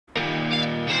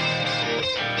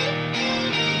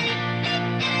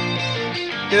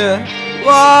Yeah.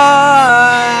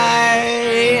 Why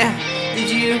did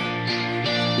you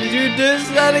just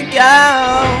let it go?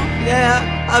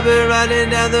 Yeah, I've been riding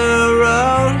down the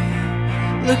road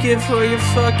looking for your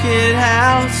fucking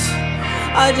house.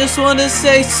 I just wanna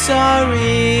say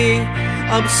sorry.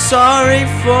 I'm sorry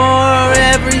for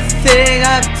everything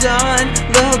I've done.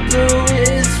 Little Boo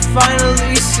is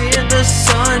finally seeing the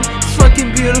sun. It's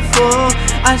fucking beautiful.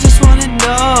 I just wanna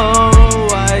know,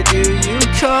 why do you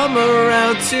come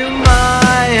around to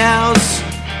my house?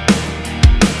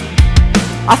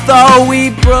 I thought we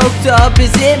broke up,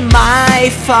 is it my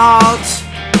fault?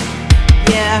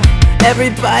 Yeah,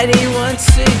 everybody wants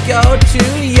to go to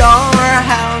your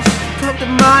house. Come to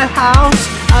my house,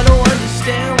 I don't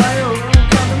understand why you won't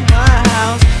come to my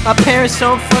house. My parents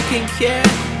don't fucking care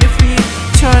if we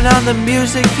turn on the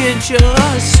music and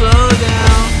just slow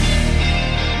down.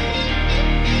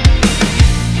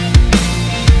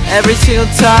 Every single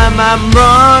time I'm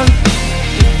wrong,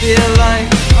 you feel like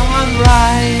I'm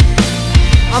right.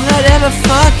 I'm not ever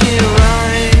fucking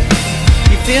right.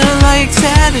 You feel like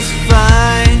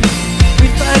satisfied. We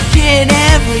fucking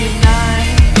every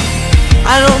night.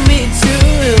 I don't mean to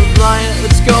lie.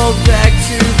 Let's go back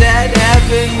to that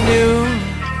avenue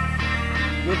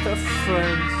with our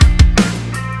friends.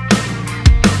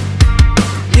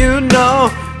 You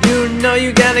know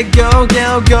you gotta go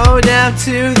down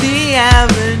to the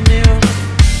avenue.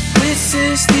 This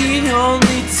is the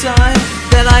only time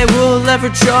that I will ever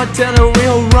jot down a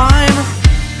real rhyme.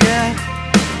 Yeah,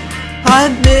 I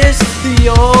miss the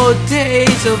old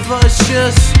days of us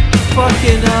just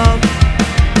fucking up.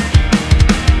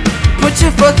 Put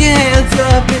your fucking hands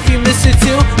up if you miss it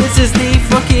too. This is the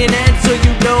fucking end, so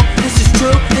you know this is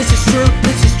true, this is true,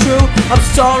 this is true. I'm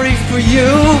sorry for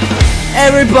you.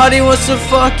 Everybody wants to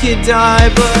fucking die,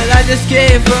 but I just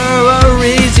gave her a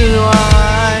reason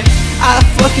why. I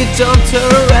fucking dumped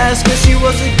her ass cause she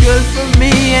wasn't good for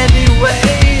me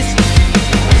anyways.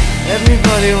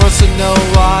 Everybody wants to know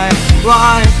why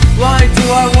do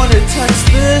I wanna touch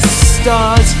the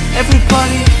stars?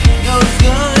 Everybody knows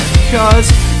the cause.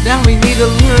 Now we need to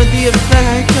learn the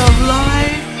effect of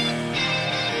life.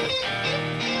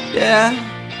 Yeah,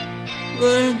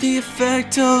 learn the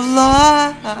effect of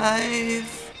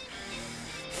life.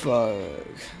 Fuck.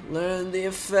 Learn the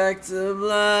effect of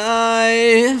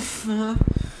life.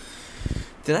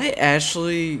 Did I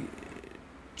actually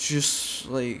just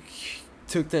like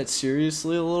took that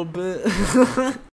seriously a little bit?